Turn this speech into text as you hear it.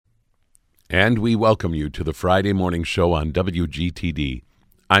And we welcome you to the Friday morning show on WGTD.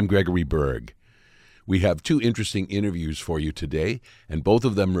 I'm Gregory Berg. We have two interesting interviews for you today, and both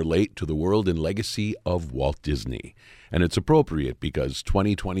of them relate to the world and legacy of Walt Disney. And it's appropriate because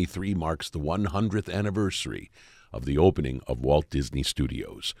 2023 marks the 100th anniversary of the opening of Walt Disney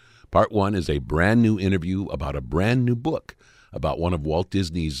Studios. Part one is a brand new interview about a brand new book about one of Walt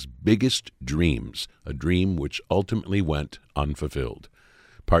Disney's biggest dreams, a dream which ultimately went unfulfilled.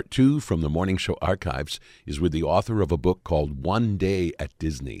 Part two from the Morning Show archives is with the author of a book called One Day at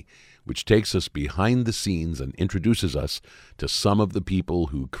Disney, which takes us behind the scenes and introduces us to some of the people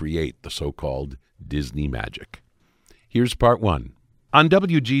who create the so-called Disney magic. Here's part one. On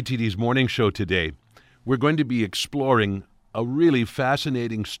WGTD's Morning Show today, we're going to be exploring a really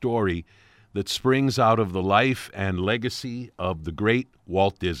fascinating story that springs out of the life and legacy of the great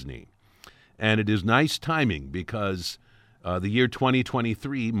Walt Disney. And it is nice timing because the year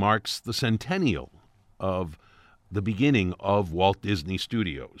 2023 marks the centennial of the beginning of Walt Disney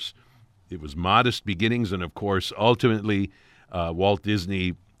Studios. It was modest beginnings, and of course, ultimately, Walt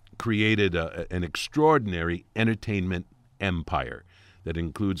Disney created an extraordinary entertainment empire that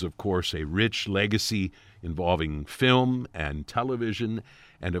includes, of course, a rich legacy involving film and television,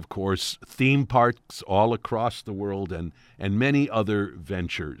 and of course, theme parks all across the world, and many other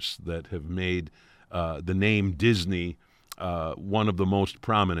ventures that have made the name Disney one of the most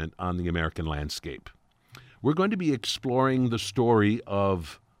prominent on the American landscape. We're going to be exploring the story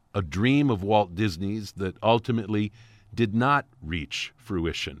of a dream of Walt Disney's that ultimately did not reach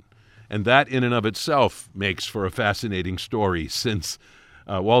fruition. And that in and of itself makes for a fascinating story, since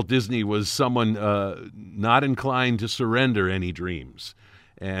Walt Disney was someone not inclined to surrender any dreams.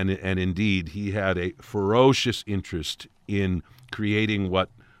 And indeed, he had a ferocious interest in creating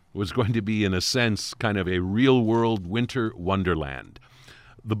what was going to be, in a sense, kind of a real-world winter wonderland.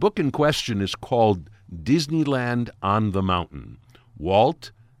 The book in question is called Disneyland on the Mountain: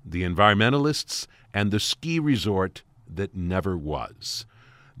 Walt, the Environmentalists, and the Ski Resort That Never Was.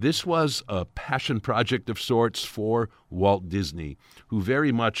 This was a passion project of sorts for Walt Disney, who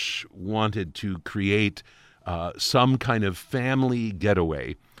very much wanted to create some kind of family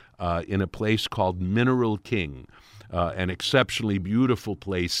getaway in a place called Mineral King, an exceptionally beautiful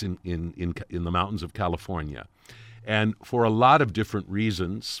place in the mountains of California. And for a lot of different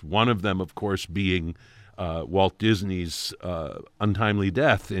reasons, one of them, of course, being Walt Disney's untimely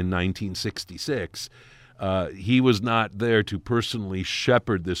death in 1966, he was not there to personally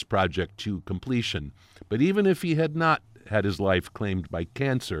shepherd this project to completion. But even if he had not had his life claimed by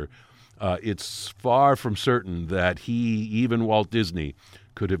cancer, it's far from certain that even Walt Disney,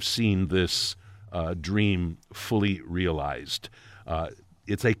 could have seen this dream fully realized.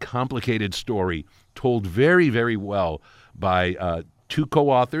 It's a complicated story told very, very well by two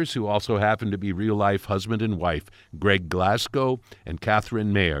co-authors who also happen to be real-life husband and wife, Glasgow and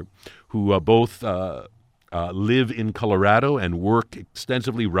Kathryn Mayer, who both live in Colorado and work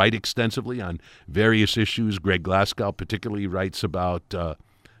extensively, write extensively on various issues. Glasgow particularly writes about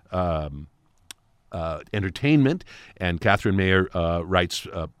entertainment, and Kathryn Mayer writes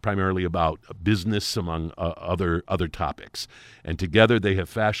primarily about business, among other topics. And together they have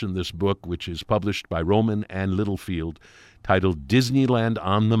fashioned this book, which is published by Rowman and Littlefield, titled Disneyland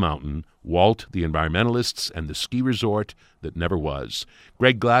on the Mountain: Walt, the Environmentalists, and the Ski Resort That Never Was.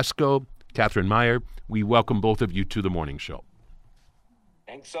 Glasgow, Kathryn Mayer, we welcome both of you to the morning show.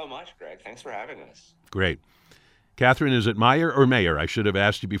 Thanks so much, Greg. Thanks for having us. Great. Kathryn, is it Mayer or Mayer? I should have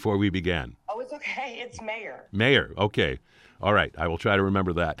asked you before we began. Oh, it's okay. It's Mayer. Mayer. Okay. All right. I will try to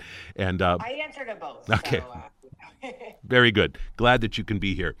remember that. And I answered to both. Okay. So, Very good. Glad that you can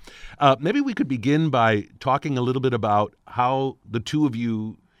be here. Maybe we could begin by talking a little bit about how the two of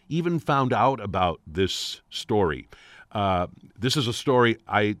you even found out about this story. This is a story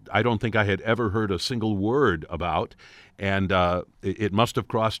I don't think I had ever heard a single word about, and it must have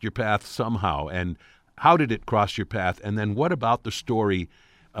crossed your path somehow. And how did it cross your path? And then what about the story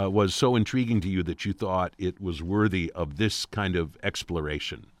was so intriguing to you that you thought it was worthy of this kind of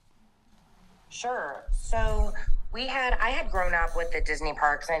exploration? Sure. So I had grown up with the Disney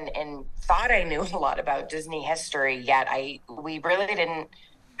parks and thought I knew a lot about Disney history, yet we really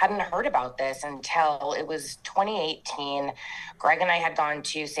hadn't heard about this until it was 2018. Greg and I had gone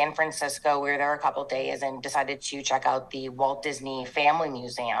to San Francisco. We were there a couple of days and decided to check out the Walt Disney Family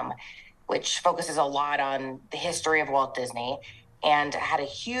Museum, which focuses a lot on the history of Walt Disney, and had a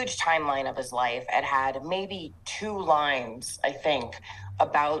huge timeline of his life. It had maybe 2 lines, I think,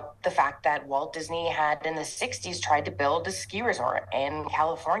 about the fact that Walt Disney had in the 60s tried to build a ski resort in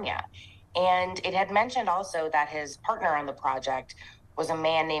California. And it had mentioned also that his partner on the project was a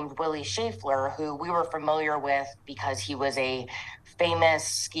man named Willie Schaeffler, who we were familiar with because he was a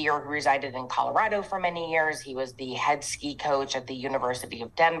famous skier who resided in Colorado for many years. He was the head ski coach at the University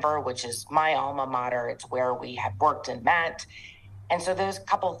of Denver, which is my alma mater. It's where we had worked and met. And so those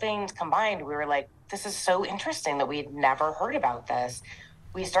couple things combined, we were like, this is so interesting that we had never heard about this.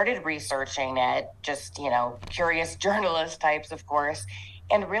 We started researching it, just, curious journalist types, of course,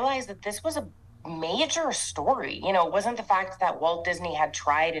 and realized that this was a major story. It wasn't the fact that Walt Disney had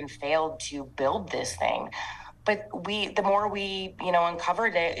tried and failed to build this thing, but the more we,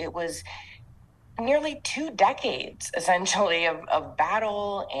 uncovered it, it was nearly 2 decades, essentially, of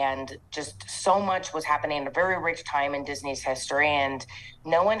battle, and just so much was happening in a very rich time in Disney's history, and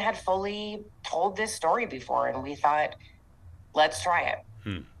no one had fully told this story before, and we thought, let's try it.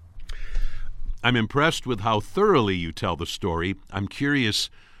 I'm impressed with how thoroughly you tell the story. I'm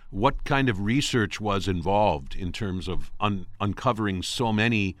curious what kind of research was involved in terms of uncovering so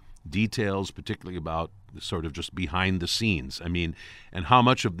many details, particularly about sort of just behind the scenes. I mean, and how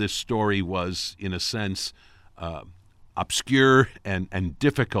much of this story was, in a sense, obscure and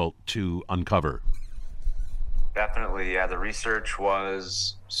difficult to uncover? Definitely, yeah. The research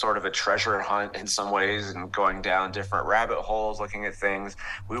was sort of a treasure hunt in some ways, and going down different rabbit holes, looking at things.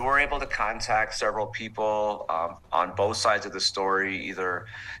 We were able to contact several people on both sides of the story, either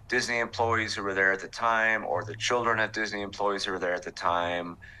Disney employees who were there at the time or the children of Disney employees who were there at the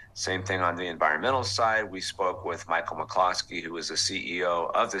time. Same thing on the environmental side. We spoke with Michael McCloskey, who was the CEO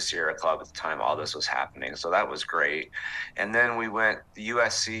of the Sierra Club at the time all this was happening. So that was great. And then we went, the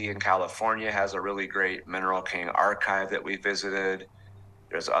USC in California has a really great Mineral King archive that we visited.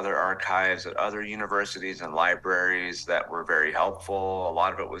 There's other archives at other universities and libraries that were very helpful. A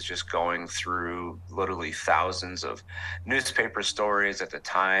lot of it was just going through literally thousands of newspaper stories at the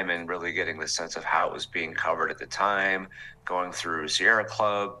time and really getting the sense of how it was being covered at the time, going through Sierra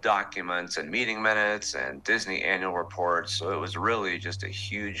Club documents and meeting minutes and Disney annual reports. So it was really just a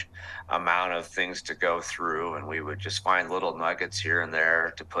huge amount of things to go through, and we would just find little nuggets here and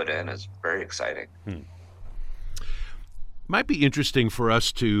there to put in. It's very exciting. Might be interesting for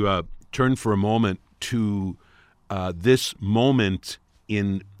us to turn for a moment to this moment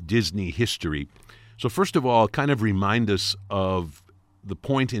in Disney history. So first of all, kind of remind us of the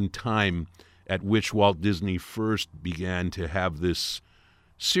point in time at which Walt Disney first began to have this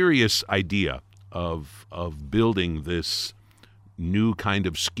serious idea of building this new kind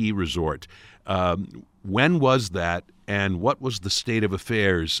of ski resort. When was that, and what was the state of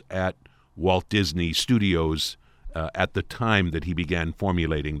affairs at Walt Disney Studios at the time that he began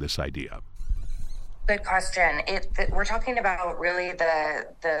formulating this idea? Good question. We're talking about really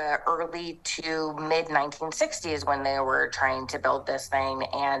the early to mid 1960s when they were trying to build this thing,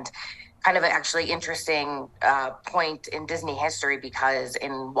 and kind of an actually interesting point in Disney history because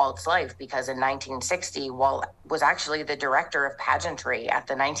in Walt's life, because in 1960, Walt was actually the director of pageantry at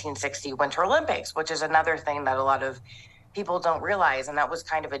the 1960 Winter Olympics, which is another thing that a lot of people don't realize. And that was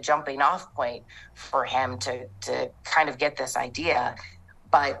kind of a jumping off point for him to kind of get this idea.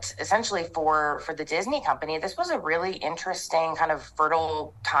 But essentially for the Disney company, this was a really interesting kind of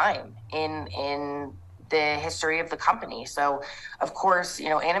fertile time in the history of the company. So of course,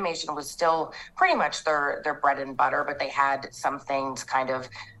 animation was still pretty much their bread and butter, but they had some things kind of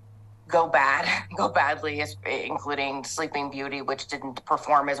go badly, including Sleeping Beauty, which didn't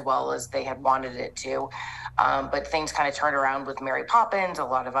perform as well as they had wanted it to. But things kind of turned around with Mary Poppins, a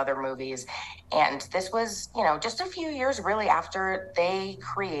lot of other movies. And this was, just a few years really after they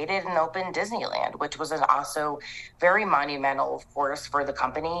created and opened Disneyland, which was also very monumental, of course, for the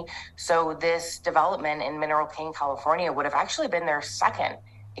company. So this development in Mineral King, California would have actually been their second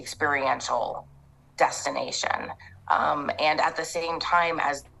experiential destination. And at the same time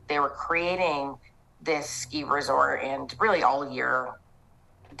as they were creating this ski resort and really all year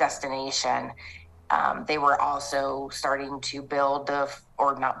destination, they were also starting to plan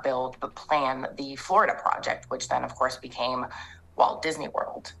the Florida project, which then of course became Walt Disney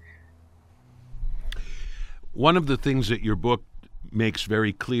World. One of the things that your book makes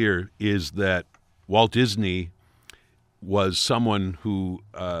very clear is that Walt Disney was someone who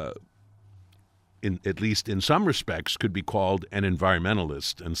at least in some respects, could be called an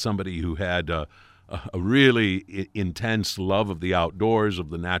environmentalist, and somebody who had a really intense love of the outdoors,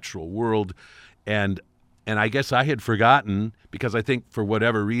 of the natural world. And I guess I had forgotten, because I think for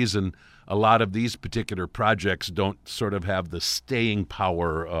whatever reason, a lot of these particular projects don't sort of have the staying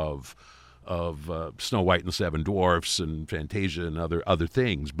power of Snow White and the Seven Dwarfs and Fantasia and other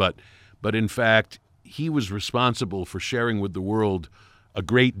things. But in fact, he was responsible for sharing with the world a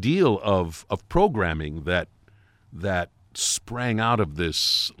great deal of programming that sprang out of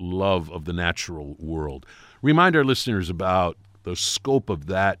this love of the natural world. Remind our listeners about the scope of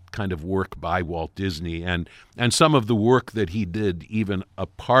that kind of work by Walt Disney and some of the work that he did even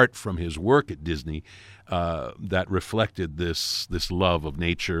apart from his work at Disney that reflected this love of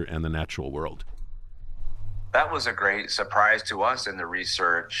nature and the natural world. That was a great surprise to us in the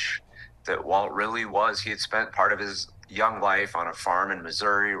research that Walt really was. He had spent part of his young life on a farm in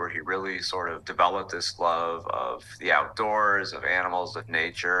Missouri where he really sort of developed this love of the outdoors, of animals, of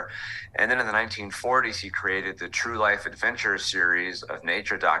nature. And then in the 1940s, he created the True Life Adventure series of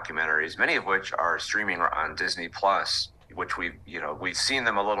nature documentaries, many of which are streaming on Disney Plus, which we've seen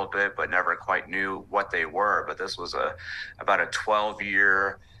them a little bit, but never quite knew what they were. But this was about a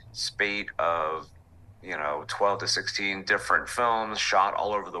 12-year spate of 12 to 16 different films shot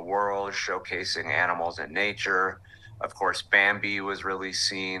all over the world, showcasing animals and nature. Of course, Bambi was really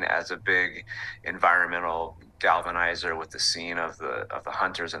seen as a big environmental galvanizer with the scene of the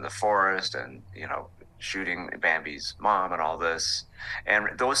hunters in the forest and, shooting Bambi's mom and all this. And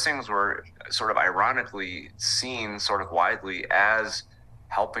those things were sort of ironically seen sort of widely as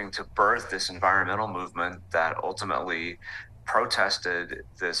helping to birth this environmental movement that ultimately protested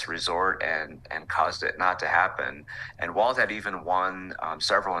this resort and caused it not to happen. And Walt had even won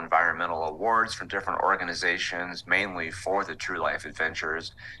several environmental awards from different organizations, mainly for the True Life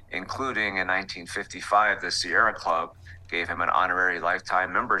Adventures, including in 1955, the Sierra Club gave him an honorary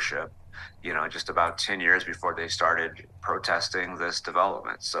lifetime membership, just about 10 years before they started protesting this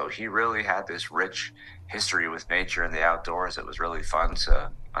development. So he really had this rich history with nature and the outdoors. It was really fun to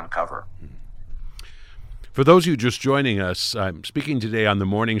uncover. For those of you just joining us, I'm speaking today on the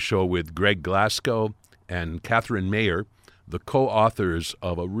morning show with Greg Glasgow and Kathryn Mayer, the co-authors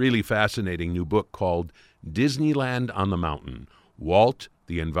of a really fascinating new book called Disneyland on the Mountain, Walt,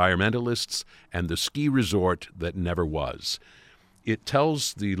 the Environmentalists, and the Ski Resort That Never Was. It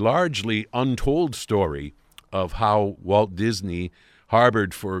tells the largely untold story of how Walt Disney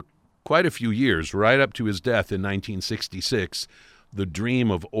harbored for quite a few years, right up to his death in 1966, the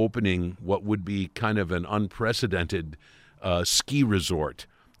dream of opening what would be kind of an unprecedented ski resort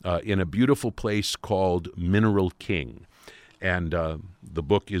in a beautiful place called Mineral King. And the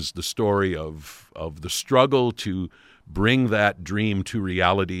book is the story of the struggle to bring that dream to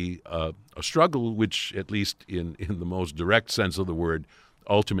reality, a struggle which, at least in the most direct sense of the word,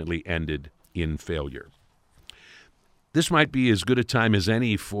 ultimately ended in failure. This might be as good a time as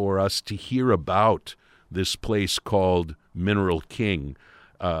any for us to hear about this place called Mineral King,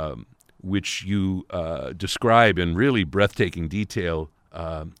 which you describe in really breathtaking detail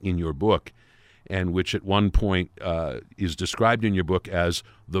in your book, and which at one point is described in your book as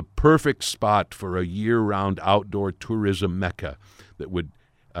the perfect spot for a year-round outdoor tourism mecca that would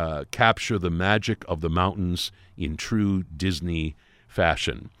capture the magic of the mountains in true Disney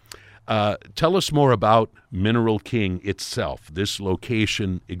fashion. Tell us more about Mineral King itself, this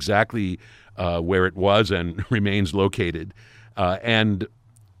location, exactly where it was and remains located, and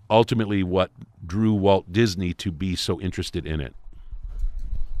ultimately what drew Walt Disney to be so interested in it.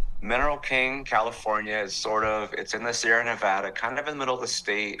 Mineral King, California it's in the Sierra Nevada, kind of in the middle of the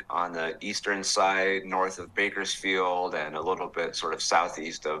state on the eastern side, north of Bakersfield and a little bit sort of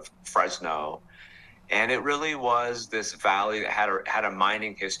southeast of Fresno. And it really was this valley that had a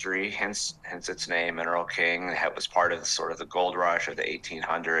mining history, hence its name, Mineral King. It was part of sort of the gold rush of the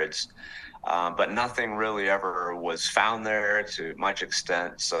 1800s. But nothing really ever was found there to much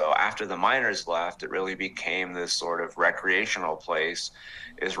extent. So after the miners left, it really became this sort of recreational place.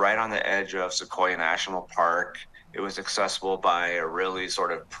 It's right on the edge of Sequoia National Park. It was accessible by a really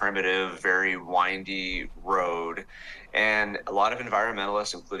sort of primitive, very windy road. And a lot of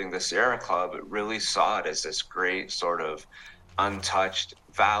environmentalists, including the Sierra Club, really saw it as this great sort of untouched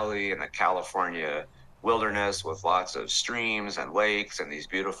valley in the California wilderness with lots of streams and lakes and these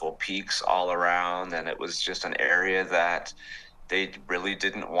beautiful peaks all around. And it was just an area that they really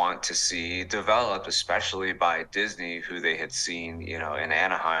didn't want to see developed, especially by Disney, who they had seen, in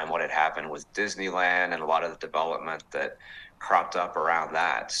Anaheim, what had happened with Disneyland and a lot of the development that cropped up around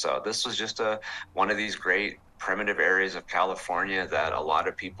that. So this was just one of these great primitive areas of California that a lot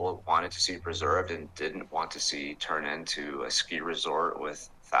of people wanted to see preserved and didn't want to see turn into a ski resort with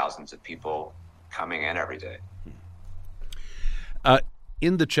thousands of people coming in every day.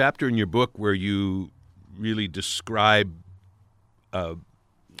 In the chapter in your book where you really describe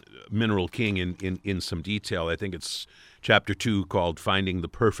Mineral King in some detail, I think it's chapter 2 called Finding the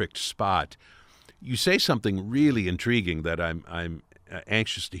Perfect Spot, you say something really intriguing that I'm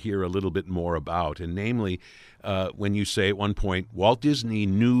anxious to hear a little bit more about, and namely when you say at one point, Walt Disney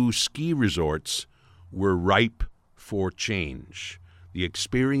knew ski resorts were ripe for change. The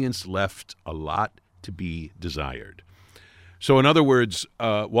experience left a lot to be desired. So in other words,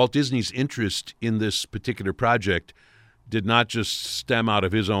 Walt Disney's interest in this particular project did not just stem out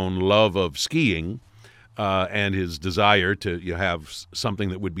of his own love of skiing and his desire to have something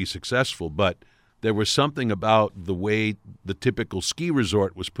that would be successful, but there was something about the way the typical ski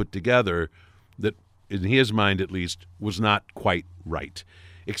resort was put together that, in his mind at least, was not quite right.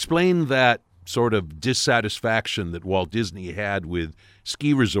 Explain that sort of dissatisfaction that Walt Disney had with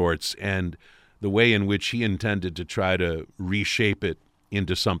ski resorts and the way in which he intended to try to reshape it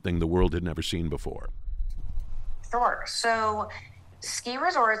into something the world had never seen before. Sure. So ski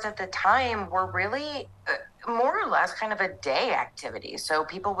resorts at the time were really more or less kind of a day activity. So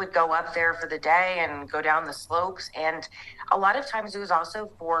people would go up there for the day and go down the slopes. And a lot of times it was also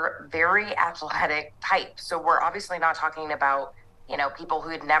for very athletic types. So we're obviously not talking about, people who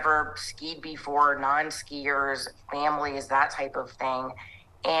had never skied before, non-skiers, families, that type of thing.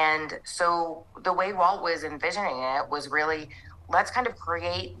 And so the way Walt was envisioning it was really, let's kind of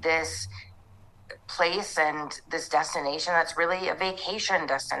create this place and this destination that's really a vacation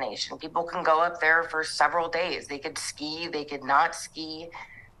destination. People can go up there for several days. They could ski, they could not ski.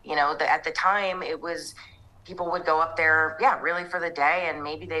 At the time, it was people would go up there, really for the day, and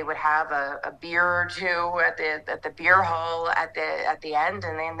maybe they would have a beer or two at the beer hall at the end,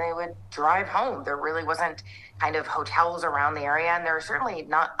 and then they would drive home. There really wasn't kind of hotels around the area, and there are certainly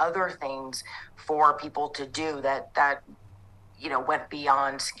not other things for people to do that went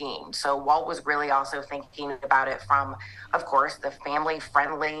beyond skiing. So Walt was really also thinking about it from, of course, the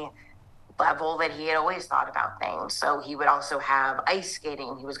family-friendly level that he had always thought about things. So he would also have ice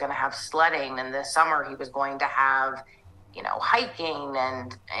skating. He was going to have sledding. In the summer, he was going to have, hiking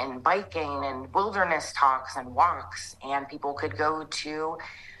and biking and wilderness talks and walks. And people could go to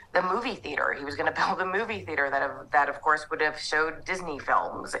the movie theater. He was going to build a movie theater that of course, would have showed Disney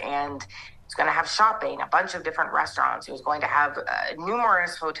films, and he's going to have shopping, a bunch of different restaurants. He was going to have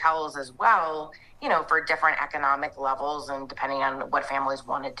numerous hotels as well, for different economic levels and depending on what families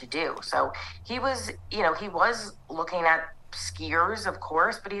wanted to do. So he was looking at skiers, of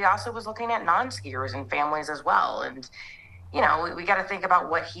course, but he also was looking at non-skiers and families as well. And we got to think about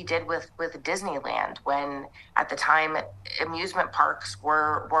what he did with Disneyland, when at the time amusement parks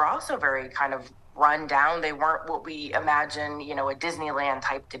were also very kind of run down. They weren't what we imagine, a Disneyland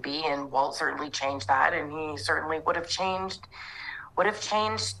type to be. And Walt certainly changed that. And he certainly would have changed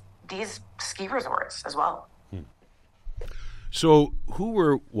these ski resorts as well. So who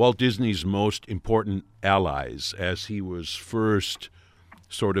were Walt Disney's most important allies as he was first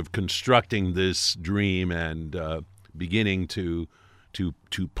sort of constructing this dream and beginning to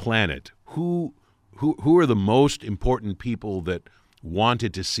plan it? Who are the most important people that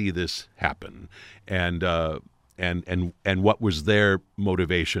wanted to see this happen, and what was their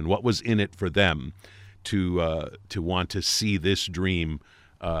motivation? What was in it for them to want to see this dream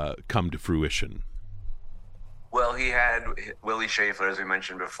come to fruition? Well, he had Willie Schaefer, as we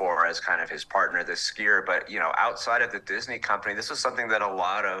mentioned before, as kind of his partner, the skier. But, outside of the Disney company, this was something that a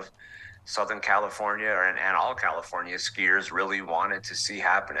lot of Southern California and all California skiers really wanted to see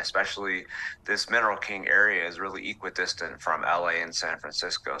happen, especially this Mineral King area is really equidistant from LA and San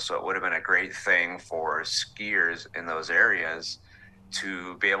Francisco. So it would have been a great thing for skiers in those areas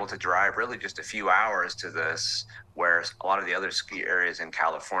to be able to drive really just a few hours to this, where a lot of the other ski areas in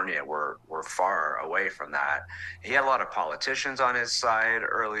California were far away from that. He had a lot of politicians on his side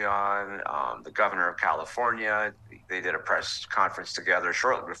early on. The governor of California, they did a press conference together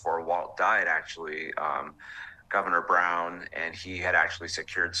shortly before Walt died, actually, Governor Brown, and he had actually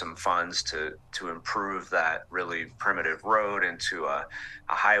secured some funds to improve that really primitive road into a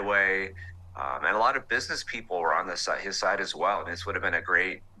highway. And a lot of business people were on his side as well. And this would have been a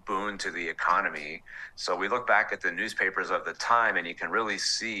great boon to the economy. So we look back at the newspapers of the time, and you can really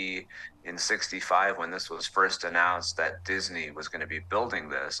see in '65, when this was first announced that Disney was going to be building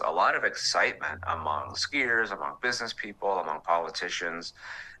this, a lot of excitement among skiers, among business people, among politicians,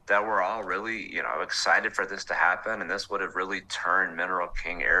 that were all really, excited for this to happen. And this would have really turned Mineral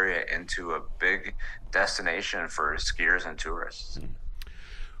King area into a big destination for skiers and tourists.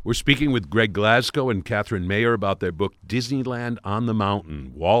 We're speaking with Greg Glasgow and Kathryn Mayer about their book, Disneyland on the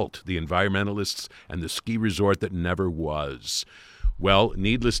Mountain, Walt, the Environmentalists, and the Ski Resort That Never Was. Well,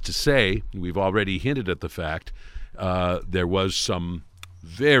 needless to say, we've already hinted at the fact there was some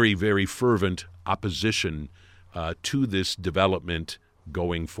very, very fervent opposition to this development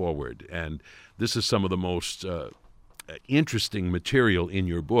going forward. And this is some of the most interesting material in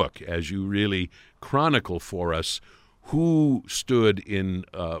your book as you really chronicle for us who stood in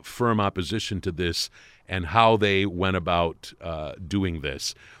firm opposition to this and how they went about doing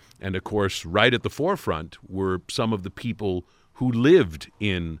this. And of course, right at the forefront were some of the people who lived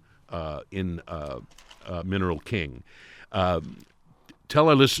in Mineral King. Tell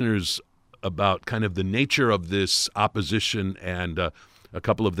our listeners about kind of the nature of this opposition and a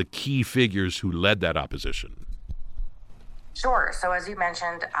couple of the key figures who led that opposition. Sure. So as you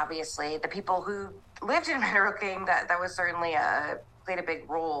mentioned, obviously, the people who lived in Mineral King, that was certainly played a big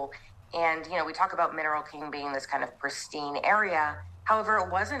role. And, we talk about Mineral King being this kind of pristine area. However, it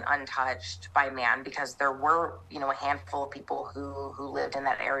wasn't untouched by man because there were, a handful of people who lived in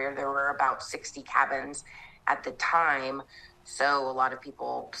that area. There were about 60 cabins at the time. So a lot of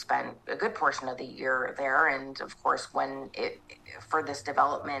people spent a good portion of the year there. And of course, for this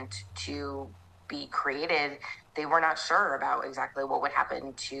development to be created, they were not sure about exactly what would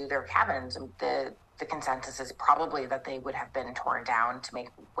happen to their cabins. And the consensus is probably that they would have been torn down to make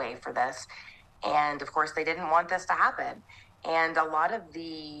way for this. And of course, they didn't want this to happen. And a lot of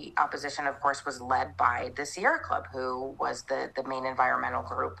the opposition, of course, was led by the Sierra Club, who was the main environmental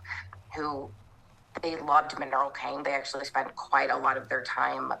group, who they loved Mineral King. They actually spent quite a lot of their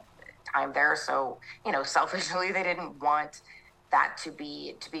time there. So, selfishly, they didn't want that to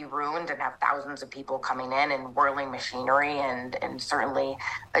be ruined and have thousands of people coming in and whirling machinery, and certainly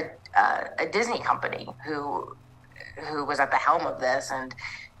a Disney company who was at the helm of this. And,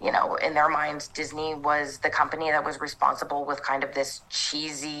 in their minds, Disney was the company that was responsible with kind of this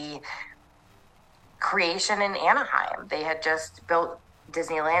cheesy creation in Anaheim. They had just built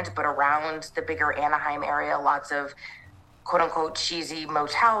Disneyland, but around the bigger Anaheim area, lots of quote unquote cheesy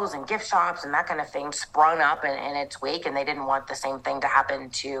motels and gift shops and that kind of thing sprung up in its wake, and they didn't want the same thing to happen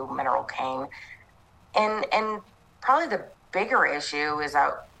to Mineral King. And probably the bigger issue is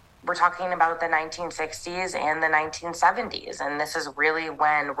that we're talking about the 1960s and the 1970s, and this is really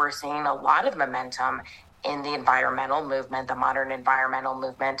when we're seeing a lot of momentum in the environmental movement, the modern environmental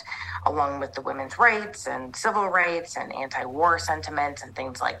movement, along with the women's rights and civil rights and anti-war sentiments and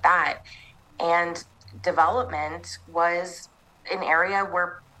things like that. And development was an area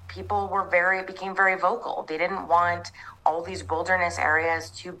where people became very vocal. They didn't want all these wilderness areas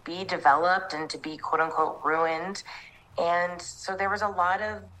to be developed and to be quote unquote ruined. And so there was a lot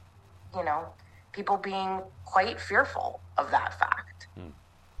of, people being quite fearful of that fact.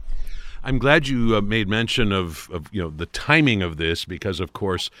 I'm glad you made mention of the timing of this, because of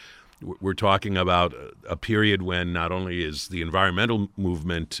course we're talking about a period when not only is the environmental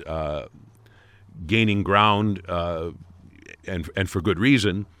movement gaining ground and for good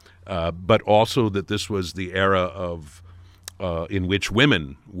reason, but also that this was the era of in which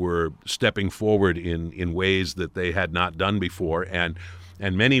women were stepping forward in ways that they had not done before, and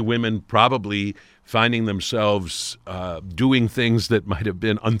many women probably finding themselves doing things that might have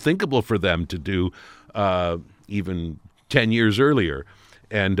been unthinkable for them to do even 10 years earlier.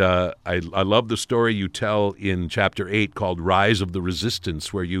 And I love the story you tell in Chapter 8 called Rise of the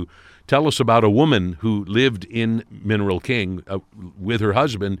Resistance, where you tell us about a woman who lived in Mineral King with her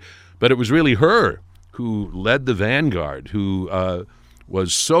husband, but it was really her who led the vanguard, who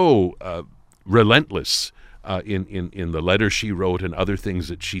was so relentless in the letters she wrote and other things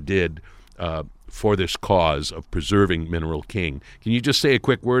that she did for this cause of preserving Mineral King. Can you just say a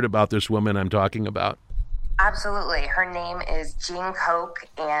quick word about this woman I'm talking about? Absolutely. Her name is Jean Koch,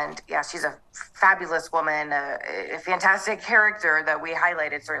 and she's a fabulous woman, a fantastic character that we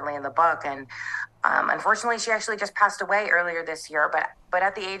highlighted certainly in the book. And unfortunately, she actually just passed away earlier this year, but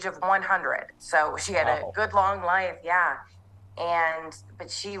at the age of 100. So she had a good long life, but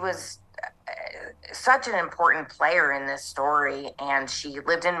she was such an important player in this story, and she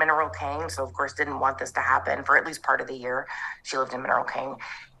lived in Mineral King, so of course didn't want this to happen for at least part of the year. She lived in Mineral King,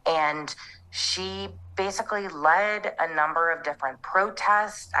 and she basically led a number of different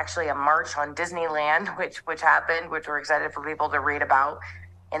protests, actually a march on Disneyland, which happened, which we're excited for people to read about.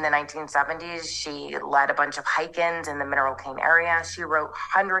 In the 1970s, she led a bunch of hike-ins in the Mineral King area. She wrote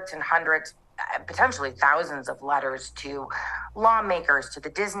hundreds and hundreds, potentially thousands of letters to lawmakers, to the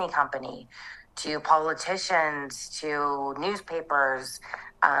Disney company, to politicians, to newspapers,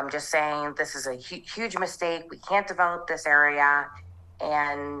 just saying this is a huge mistake. We can't develop this area.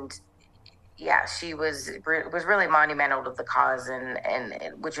 And she was really monumental to the cause, and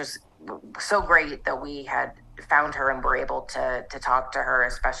which was so great that we had found her and were able to talk to her,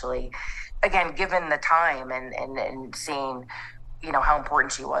 especially, again, given the time and seeing, how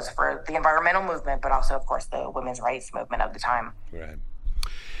important she was for the environmental movement, but also, of course, the women's rights movement of the time. Right.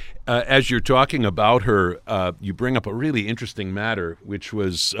 As you're talking about her, you bring up a really interesting matter, which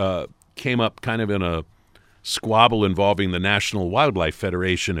was came up kind of in squabble involving the National Wildlife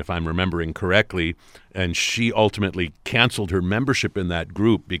Federation, if I'm remembering correctly, and she ultimately canceled her membership in that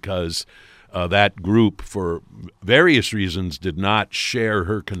group because that group, for various reasons, did not share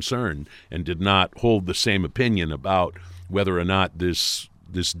her concern and did not hold the same opinion about whether or not this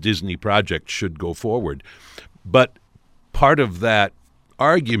Disney project should go forward. But part of that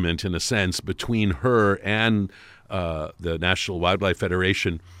argument, in a sense, between her and the National Wildlife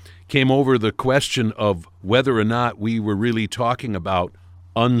Federation came over the question of whether or not we were really talking about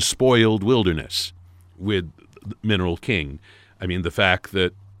unspoiled wilderness with Mineral King. I mean, the fact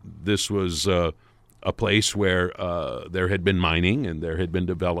that this was a place where there had been mining and there had been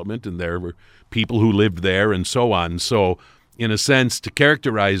development and there were people who lived there and so on. So, in a sense, to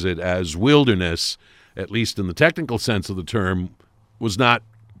characterize it as wilderness, at least in the technical sense of the term, was not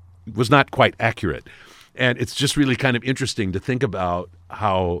quite accurate. And it's just really kind of interesting to think about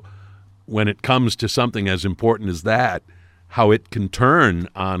how, when it comes to something as important as that, how it can turn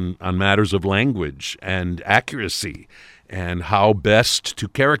on matters of language and accuracy and how best to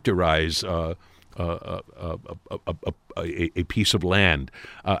characterize a piece of land.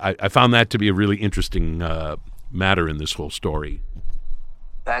 I found that to be a really interesting matter in this whole story.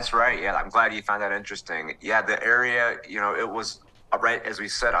 That's right. Yeah, I'm glad you found that interesting. Yeah, the area, it was right, as we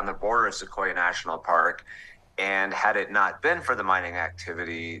said, on the border of Sequoia National Park. And had it not been for the mining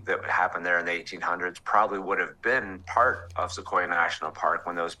activity that happened there in the 1800s, probably would have been part of Sequoia National Park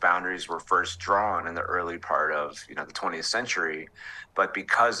when those boundaries were first drawn in the early part of the 20th century. But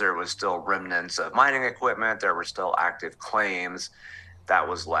because there was still remnants of mining equipment, there were still active claims, that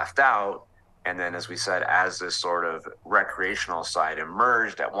was left out. And then, as we said, as this sort of recreational side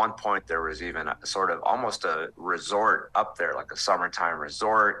emerged, at one point there was even a sort of almost a resort up there, like a summertime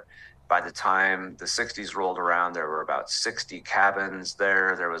resort. By the time the 60s rolled around, there were about 60 cabins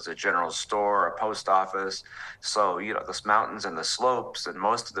there. There was a general store, a post office. So, the mountains and the slopes and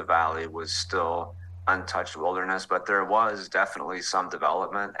most of the valley was still untouched wilderness, but there was definitely some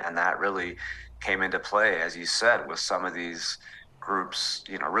development. And that really came into play, as you said, with some of these groups,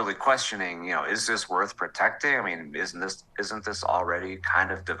 really questioning, is this worth protecting? I mean, isn't this already kind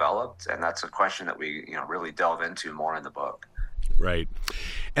of developed? And that's a question that we, really delve into more in the book. Right.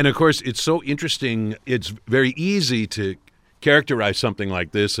 And of course, it's so interesting. It's very easy to characterize something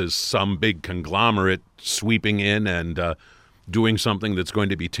like this as some big conglomerate sweeping in and doing something that's going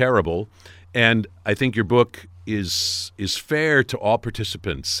to be terrible. And I think your book is fair to all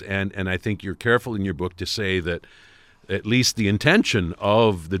participants. And I think you're careful in your book to say that at least the intention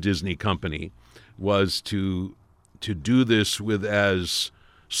of the Disney company was to do this with as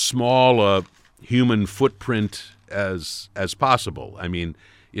small a human footprint as possible. I mean,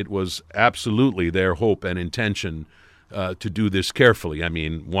 it was absolutely their hope and intention to do this carefully. I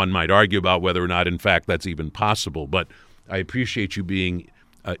mean, one might argue about whether or not, in fact, that's even possible, but I appreciate you being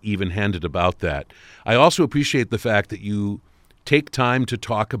even-handed about that. I also appreciate the fact that you take time to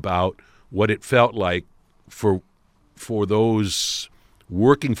talk about what it felt like for those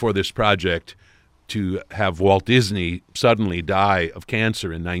working for this project to have Walt Disney suddenly die of cancer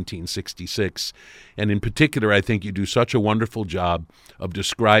in 1966. And in particular, I think you do such a wonderful job of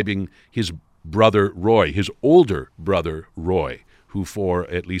describing his brother Roy, his older brother Roy, who for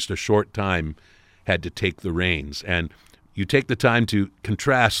at least a short time had to take the reins. And you take the time to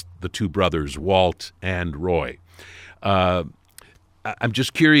contrast the two brothers, Walt and Roy. I'm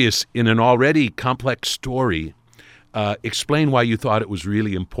just curious, in an already complex story, explain why you thought it was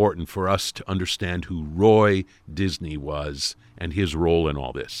really important for us to understand who Roy Disney was and his role in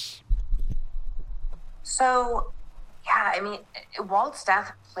all this. So, yeah, I mean, Walt's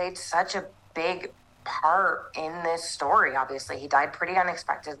death played such a big part in this story. Obviously, he died pretty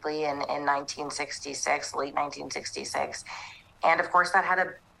unexpectedly in 1966, late 1966. And of course, that had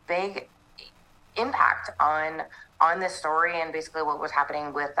a big impact on this story and basically what was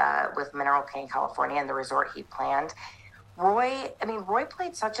happening with Mineral King, California, and the resort he planned. Roy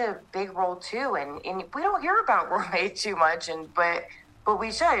played such a big role too, and we don't hear about Roy too much, but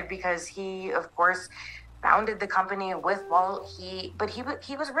we should, because he, of course, founded the company with Walt. He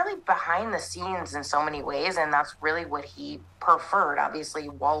was really behind the scenes in so many ways, and that's really what he preferred. Obviously,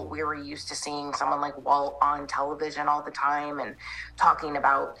 Walt, we were used to seeing someone like Walt on television all the time and talking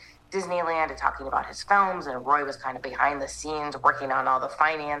about Disneyland and talking about his films, and Roy was kind of behind the scenes working on all the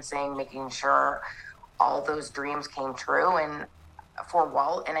financing, making sure all those dreams came true and for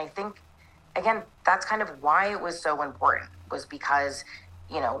Walt. And I think, again, that's kind of why it was so important, was because,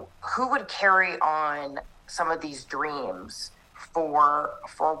 who would carry on some of these dreams for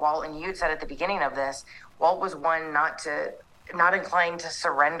Walt? And you said at the beginning of this, Walt was one not to not inclined to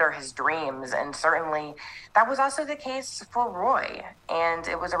surrender his dreams. And certainly that was also the case for Roy. And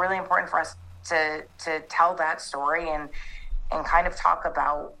it was really important for us to tell that story and kind of talk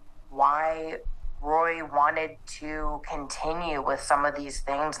about why Roy wanted to continue with some of these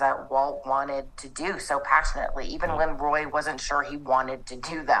things that Walt wanted to do so passionately, even when Roy wasn't sure he wanted to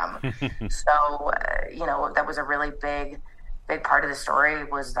do them. So, that was a really big part of the story,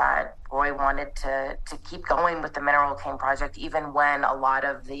 was that Roy wanted to keep going with the Mineral King project, even when a lot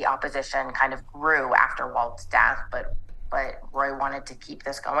of the opposition kind of grew after Walt's death. But Roy wanted to keep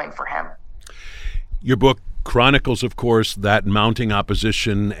this going for him. Your book chronicles, of course, that mounting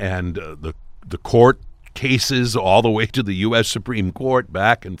opposition and the court cases all the way to the U.S. Supreme Court,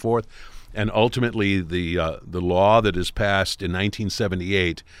 back and forth, and ultimately the law that is passed in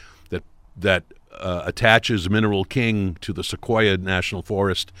 1978 that attaches Mineral King to the Sequoia National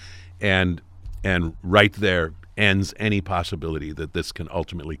Forest, and right there ends any possibility that this can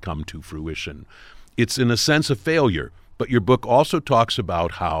ultimately come to fruition. It's in a sense a failure, but your book also talks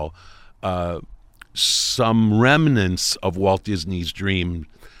about how some remnants of Walt Disney's dream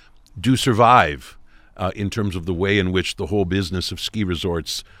do survive in terms of the way in which the whole business of ski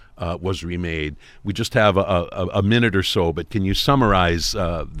resorts was remade. We just have a minute or so, but can you summarize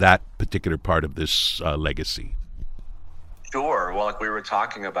that particular part of this legacy? Sure. Well, like we were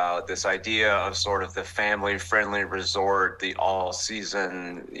talking about, this idea of sort of the family-friendly resort, the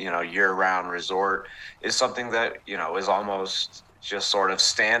all-season, year-round resort, is something that, is almost just sort of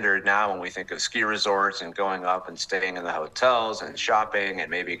standard now when we think of ski resorts and going up and staying in the hotels and shopping and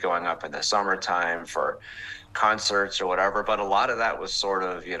maybe going up in the summertime for concerts or whatever. But a lot of that was sort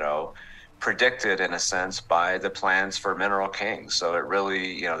of, predicted in a sense by the plans for Mineral King. So it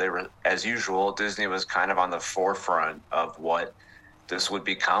really, they were, as usual, Disney was kind of on the forefront of what this would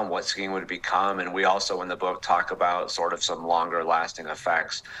become, what skiing would become. And we also in the book talk about sort of some longer lasting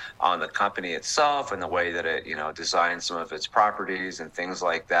effects on the company itself and the way that it, designed some of its properties and things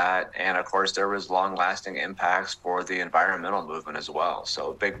like that. And of course, there was long lasting impacts for the environmental movement as well.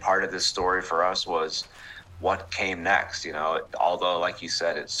 So a big part of this story for us was what came next. Although, like you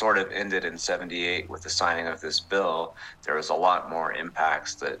said, it sort of ended in 78 with the signing of this bill, there was a lot more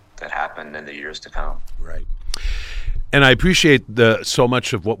impacts that happened in the years to come. Right. And I appreciate so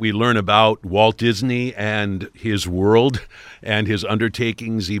much of what we learn about Walt Disney and his world and his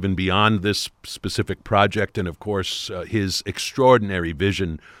undertakings, even beyond this specific project, and of course his extraordinary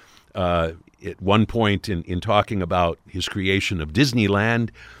vision. At one point in talking about his creation of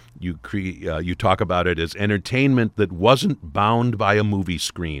Disneyland, you talk about it as entertainment that wasn't bound by a movie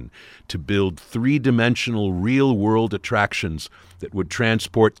screen, to build three-dimensional real-world attractions that would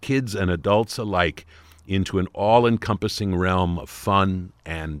transport kids and adults alike into an all-encompassing realm of fun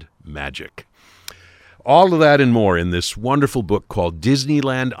and magic. All of that and more in this wonderful book called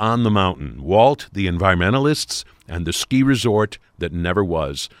Disneyland on the Mountain, Walt, the Environmentalists, and the Ski Resort That Never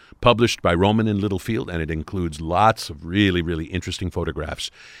Was, published by Rowman and Littlefield, and it includes lots of really, really interesting photographs.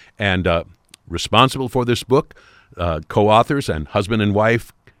 And responsible for this book, co-authors and husband and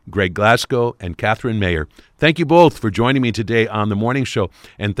wife, Greg Glasgow and Kathryn Mayer. Thank you both for joining me today on The Morning Show,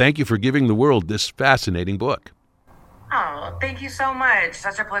 and thank you for giving the world this fascinating book. Oh, thank you so much.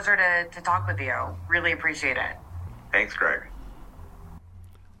 Such a pleasure to talk with you. Really appreciate it. Thanks, Greg.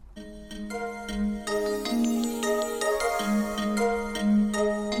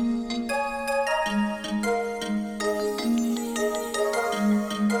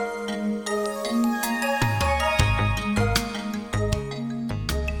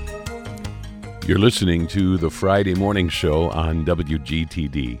 You're listening to the Friday Morning Show on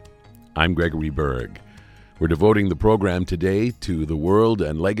WGTD. I'm Gregory Berg. We're devoting the program today to the world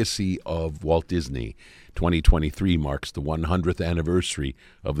and legacy of Walt Disney. 2023 marks the 100th anniversary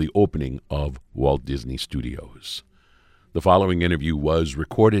of the opening of Walt Disney Studios. The following interview was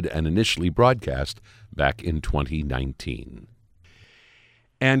recorded and initially broadcast back in 2019.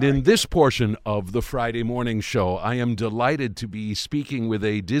 And in this portion of the Friday Morning Show, I am delighted to be speaking with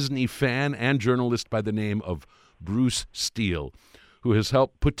a Disney fan and journalist by the name of Bruce Steele, who has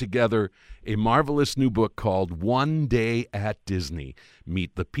helped put together a marvelous new book called One Day at Disney,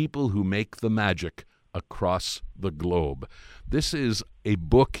 Meet the People Who Make the Magic Across the Globe. This is a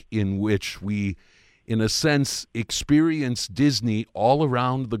book in which we, in a sense, experience Disney all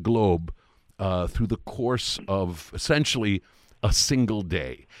around the globe through the course of essentially a single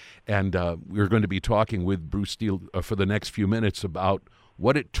day. And we're going to be talking with Bruce Steele for the next few minutes about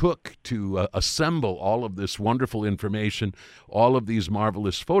what it took to assemble all of this wonderful information, all of these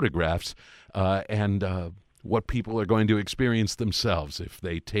marvelous photographs, and what people are going to experience themselves if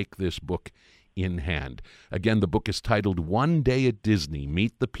they take this book in hand. Again, the book is titled One Day at Disney,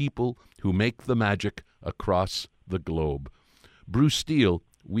 Meet the People Who Make the Magic Across the Globe. Bruce Steele,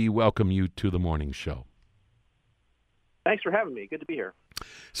 we welcome you to the morning show. Thanks for having me. Good to be here.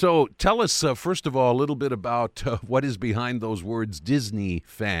 So tell us, first of all, a little bit about what is behind those words, Disney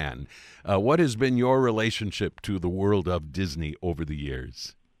fan. What has been your relationship to the world of Disney over the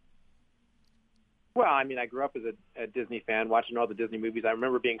years? Well, I mean, I grew up as a Disney fan, watching all the Disney movies. I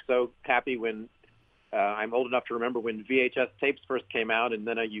remember being so happy when I'm old enough to remember when VHS tapes first came out, and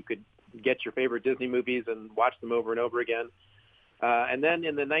then you could get your favorite Disney movies and watch them over and over again. And then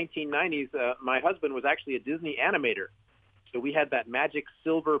in the 1990s, my husband was actually a Disney animator. So we had that magic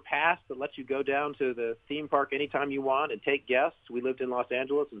silver pass that lets you go down to the theme park anytime you want and take guests. We lived in Los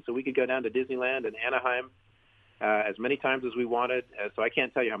Angeles, and so we could go down to Disneyland and Anaheim as many times as we wanted. So I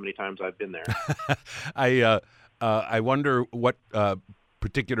can't tell you how many times I've been there. I wonder what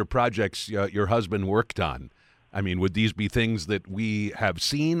particular projects your husband worked on. I mean, would these be things that we have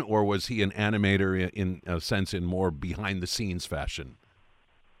seen, or was he an animator in a sense in more behind-the-scenes fashion?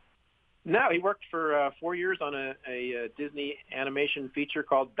 No, he worked for 4 years on a Disney animation feature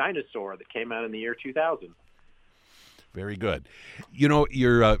called Dinosaur that came out in the year 2000. Very good. You know,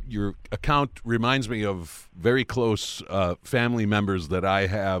 your account reminds me of very close family members that I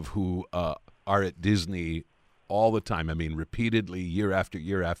have who are at Disney all the time. I mean, repeatedly, year after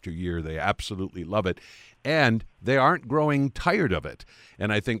year after year. They absolutely love it. And they aren't growing tired of it.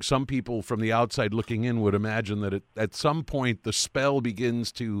 And I think some people from the outside looking in would imagine that at some point the spell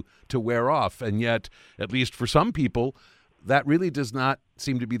begins to wear off. And yet, at least for some people, that really does not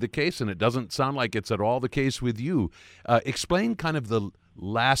seem to be the case. And it doesn't sound like it's at all the case with you. Explain kind of the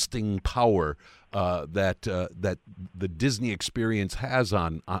lasting power that the Disney experience has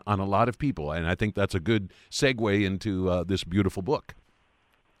on a lot of people. And I think that's a good segue into this beautiful book.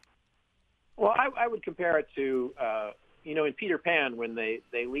 Well, I would compare it to, in Peter Pan when they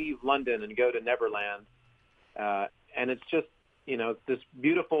leave London and go to Neverland, and it's just, this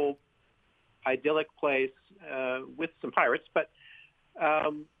beautiful, idyllic place with some pirates, but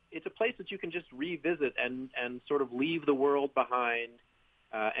it's a place that you can just revisit and sort of leave the world behind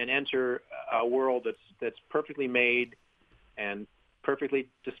and enter a world that's perfectly made and perfectly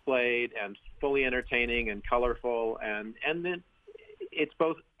displayed and fully entertaining and colorful, and then it's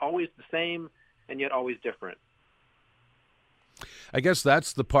both always the same and yet always different. I guess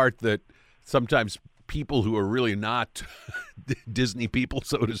that's the part that sometimes people who are really not Disney people,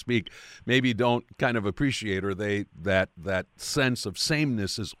 so to speak, maybe don't kind of appreciate, or that sense of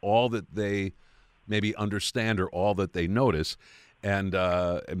sameness is all that they maybe understand or all that they notice, and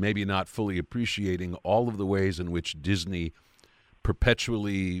maybe not fully appreciating all of the ways in which Disney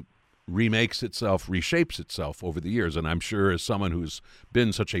perpetually remakes itself, reshapes itself over the years. And I'm sure as someone who's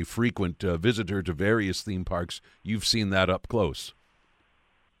been such a frequent visitor to various theme parks, you've seen that up close.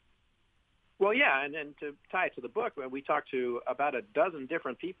 Well, yeah, and to tie it to the book, we talked to about a dozen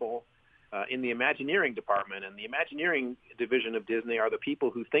different people in the Imagineering department. And the Imagineering division of Disney are the people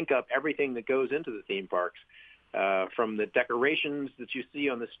who think up everything that goes into the theme parks, from the decorations that you see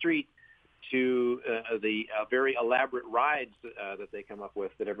on the street to the very elaborate rides that they come up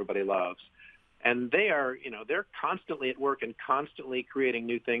with that everybody loves. And they are, they're constantly at work and constantly creating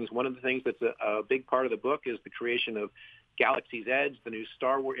new things. One of the things that's a big part of the book is the creation of Galaxy's Edge, the new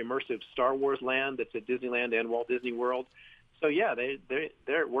immersive Star Wars land that's at Disneyland and Walt Disney World. So, yeah,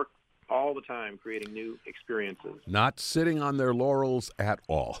 they're at work all the time creating new experiences. Not sitting on their laurels at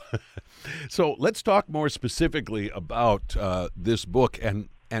all. So let's talk more specifically about this book and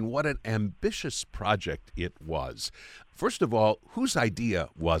what an ambitious project it was. First of all, whose idea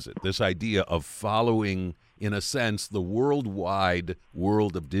was it? This idea of following, in a sense, the worldwide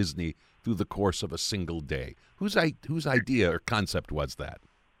world of Disney through the course of a single day. Whose idea or concept was that?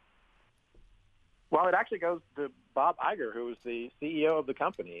 Well, it actually goes to Bob Iger, who was the CEO of the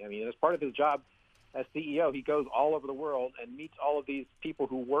company. I mean, as part of his job as CEO, he goes all over the world and meets all of these people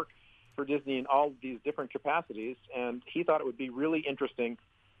who work for Disney in all of these different capacities. And he thought it would be really interesting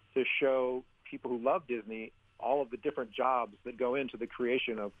to show people who love Disney all of the different jobs that go into the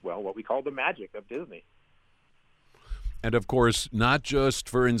creation of, well, what we call the magic of Disney. And, of course, not just,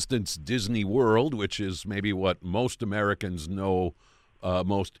 for instance, Disney World, which is maybe what most Americans know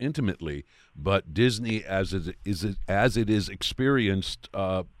most intimately, but Disney as it is experienced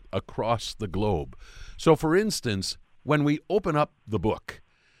across the globe. So, for instance, when we open up the book,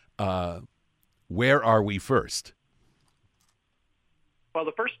 where are we first? Well,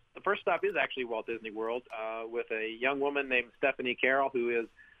 the first stop is actually Walt Disney World with a young woman named Stephanie Carroll, who is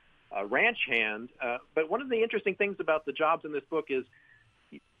a ranch hand. But one of the interesting things about the jobs in this book is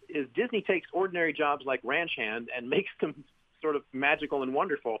is Disney takes ordinary jobs like ranch hand and makes them sort of magical and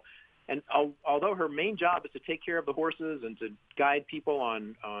wonderful. And although her main job is to take care of the horses and to guide people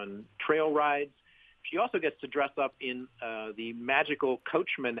on trail rides, she also gets to dress up in the magical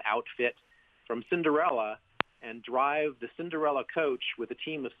coachman outfit from Cinderella and drive the Cinderella coach with a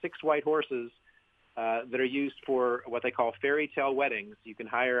team of 6 white horses that are used for what they call fairy tale weddings. You can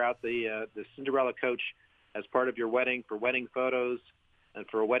hire out the Cinderella coach as part of your wedding for wedding photos and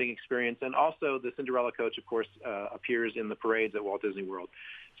for a wedding experience. And also the Cinderella coach, of course, appears in the parades at Walt Disney World.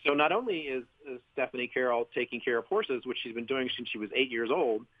 So not only is Stephanie Carroll taking care of horses, which she's been doing since she was 8 years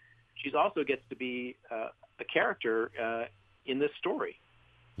old, she also gets to be a character in this story.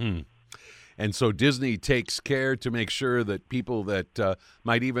 And so Disney takes care to make sure that people that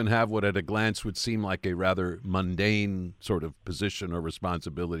might even have what at a glance would seem like a rather mundane sort of position or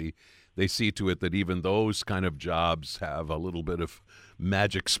responsibility, they see to it that even those kind of jobs have a little bit of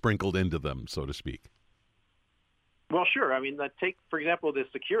magic sprinkled into them, so to speak. Well, sure. I mean, take, for example, the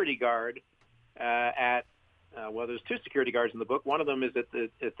security guard there's 2 security guards in the book. One of them is at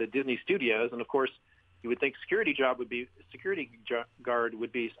the Disney Studios, and of course, you would think security guard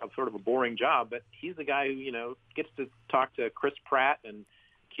would be a sort of a boring job, but he's the guy who gets to talk to Chris Pratt and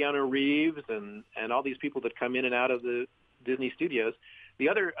Keanu Reeves and all these people that come in and out of the Disney Studios. The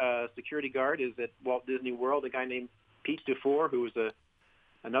other security guard is at Walt Disney World, a guy named Pete Dufour, who is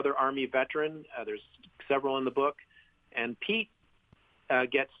another Army veteran. There's several in the book, and Pete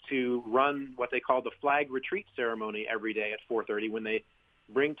gets to run what they call the flag retreat ceremony every day at 4:30 when they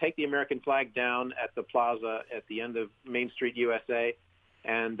take the American flag down at the plaza at the end of Main Street, USA,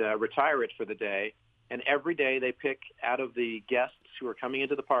 and retire it for the day. And every day they pick out of the guests who are coming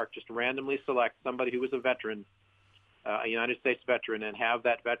into the park, just randomly select somebody who is a veteran, a United States veteran, and have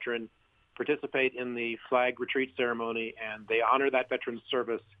that veteran participate in the flag retreat ceremony, and they honor that veteran's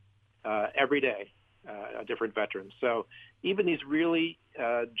service every day, a different veteran. So even these really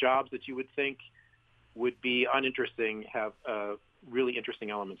jobs that you would think would be uninteresting have really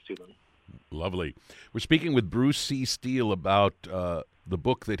interesting elements to them. Lovely. We're speaking with Bruce C. Steele about the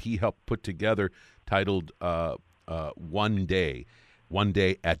book that he helped put together titled One Day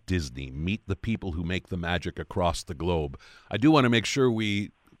at Disney. Meet the people who make the magic across the globe. I do want to make sure we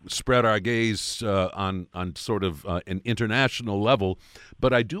spread our gaze on sort of an international level,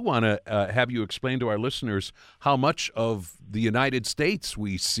 but I do want to have you explain to our listeners how much of the United States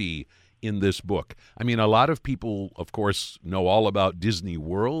we see in this book. I mean, a lot of people, of course, know all about Disney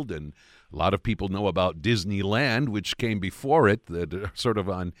World, and a lot of people know about Disneyland, which came before it, that are sort of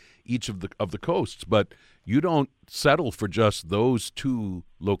on each of the coasts. But you don't settle for just those 2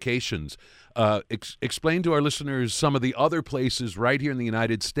 locations. Explain to our listeners some of the other places right here in the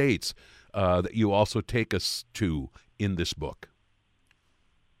United States that you also take us to in this book.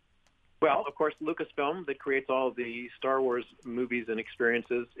 Well, of course, Lucasfilm, that creates all the Star Wars movies and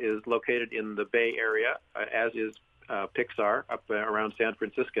experiences, is located in the Bay Area, as is Pixar up around San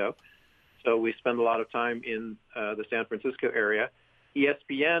Francisco. So we spend a lot of time in the San Francisco area.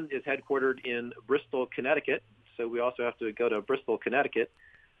 ESPN is headquartered in Bristol, Connecticut, so we also have to go to Bristol, Connecticut.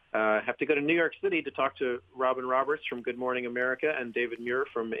 Have to go to New York City to talk to Robin Roberts from Good Morning America and David Muir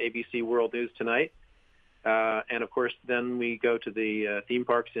from ABC World News Tonight. And, of course, then we go to the theme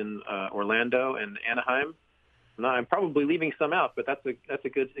parks in Orlando and Anaheim. Now, I'm probably leaving some out, but that's a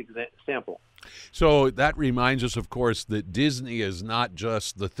good example. So that reminds us, of course, that Disney is not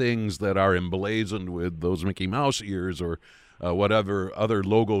just the things that are emblazoned with those Mickey Mouse ears or whatever other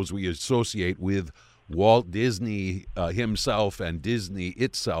logos we associate with Walt Disney himself and Disney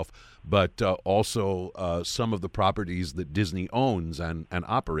itself, but also some of the properties that Disney owns and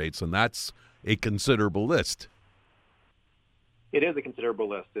operates, and that's a considerable list. It is a considerable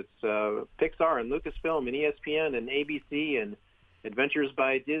list. It's Pixar and Lucasfilm and ESPN and ABC and Adventures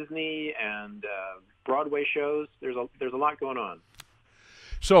by Disney and Broadway shows. There's a lot going on.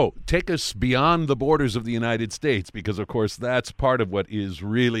 So take us beyond the borders of the United States, because, of course, that's part of what is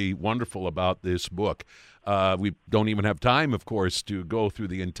really wonderful about this book. We don't even have time, of course, to go through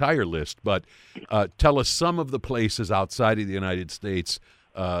the entire list, but tell us some of the places outside of the United States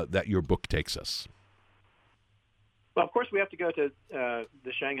that your book takes us. Well, of course, we have to go to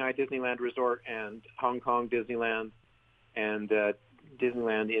the Shanghai Disneyland Resort and Hong Kong Disneyland and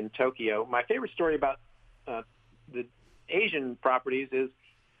Disneyland in Tokyo. My favorite story about the Asian properties is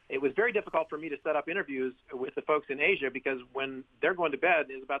it was very difficult for me to set up interviews with the folks in Asia because when they're going to bed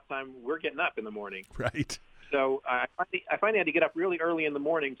is about the time we're getting up in the morning. Right. So I finally had to get up really early in the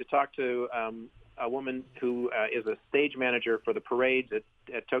morning to talk to a woman who is a stage manager for the parades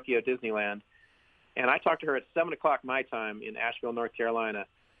at Tokyo Disneyland. And I talked to her at 7 o'clock my time in Asheville, North Carolina.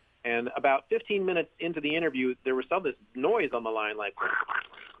 And about 15 minutes into the interview, there was this noise on the line, like,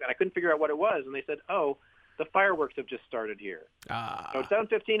 and I couldn't figure out what it was. And they said, "Oh, the fireworks have just started here." So it's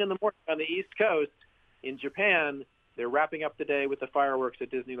 7:15 in the morning on the East Coast. In Japan, they're wrapping up the day with the fireworks at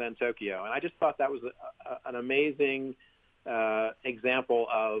Disneyland Tokyo. And I just thought that was an amazing example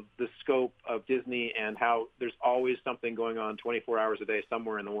of the scope of Disney and how there's always something going on 24 hours a day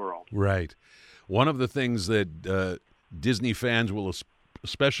somewhere in the world. Right. One of the things that Disney fans will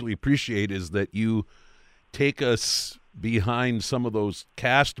especially appreciate is that you take us behind some of those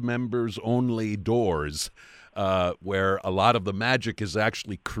cast members only doors where a lot of the magic is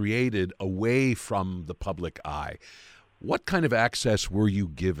actually created away from the public eye. What kind of access were you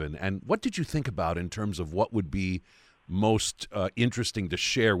given, and what did you think about in terms of what would be most interesting to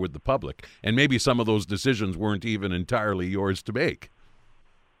share with the public? And maybe some of those decisions weren't even entirely yours to make.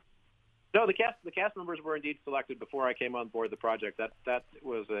 No, the cast members were indeed selected before I came on board the project. That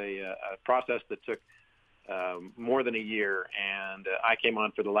was a process that took more than a year, and I came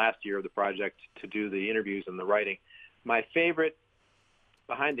on for the last year of the project to do the interviews and the writing. My favorite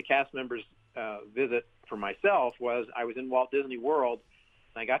behind the cast members visit for myself was I was in Walt Disney World,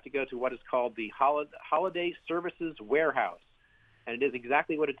 and I got to go to what is called the Holiday Services Warehouse. And it is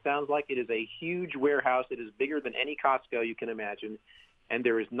exactly what it sounds like. It is a huge warehouse. It is bigger than any Costco you can imagine. And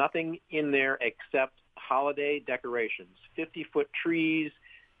there is nothing in there except holiday decorations, 50-foot trees,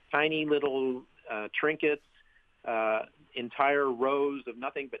 tiny little trinkets, entire rows of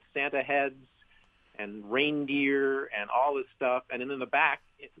nothing but Santa heads and reindeer and all this stuff. And then in the back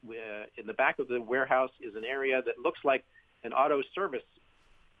of the warehouse is an area that looks like an auto service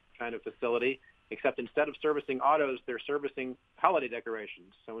kind of facility, except instead of servicing autos, they're servicing holiday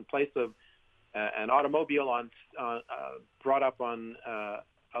decorations. So in place of an automobile brought up on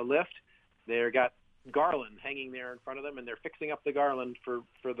a lift, they've got garland hanging there in front of them, and they're fixing up the garland for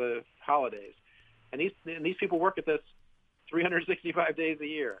the holidays. And these people work at this 365 days a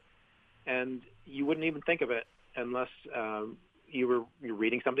year, and you wouldn't even think of it unless you're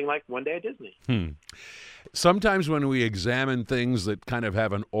reading something like One Day at Disney. Sometimes when we examine things that kind of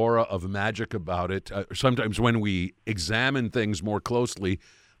have an aura of magic about it, sometimes when we examine things more closely,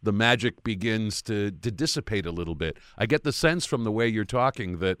 the magic begins to dissipate a little bit. I get the sense from the way you're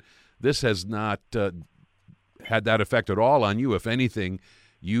talking that this has not had that effect at all on you. If anything,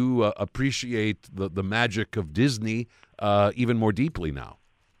 you appreciate the magic of Disney even more deeply now.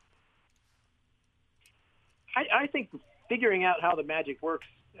 I think figuring out how the magic works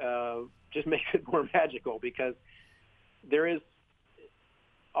just makes it more magical, because there is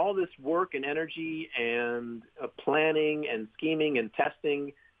all this work and energy and planning and scheming and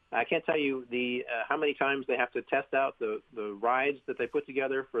testing. I can't tell you how many times they have to test out the rides that they put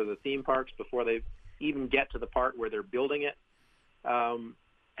together for the theme parks before they even get to the part where they're building it.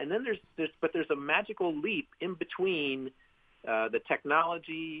 And then there's a magical leap in between the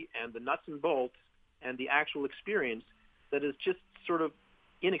technology and the nuts and bolts and the actual experience that is just sort of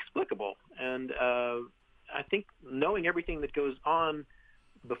inexplicable. And I think knowing everything that goes on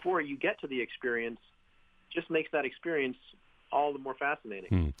before you get to the experience just makes that experience all the more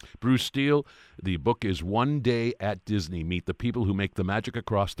fascinating. Bruce Steele, the book is One Day at Disney. Meet the people who make the magic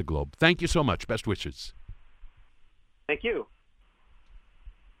across the globe. Thank you so much. Best wishes. Thank you.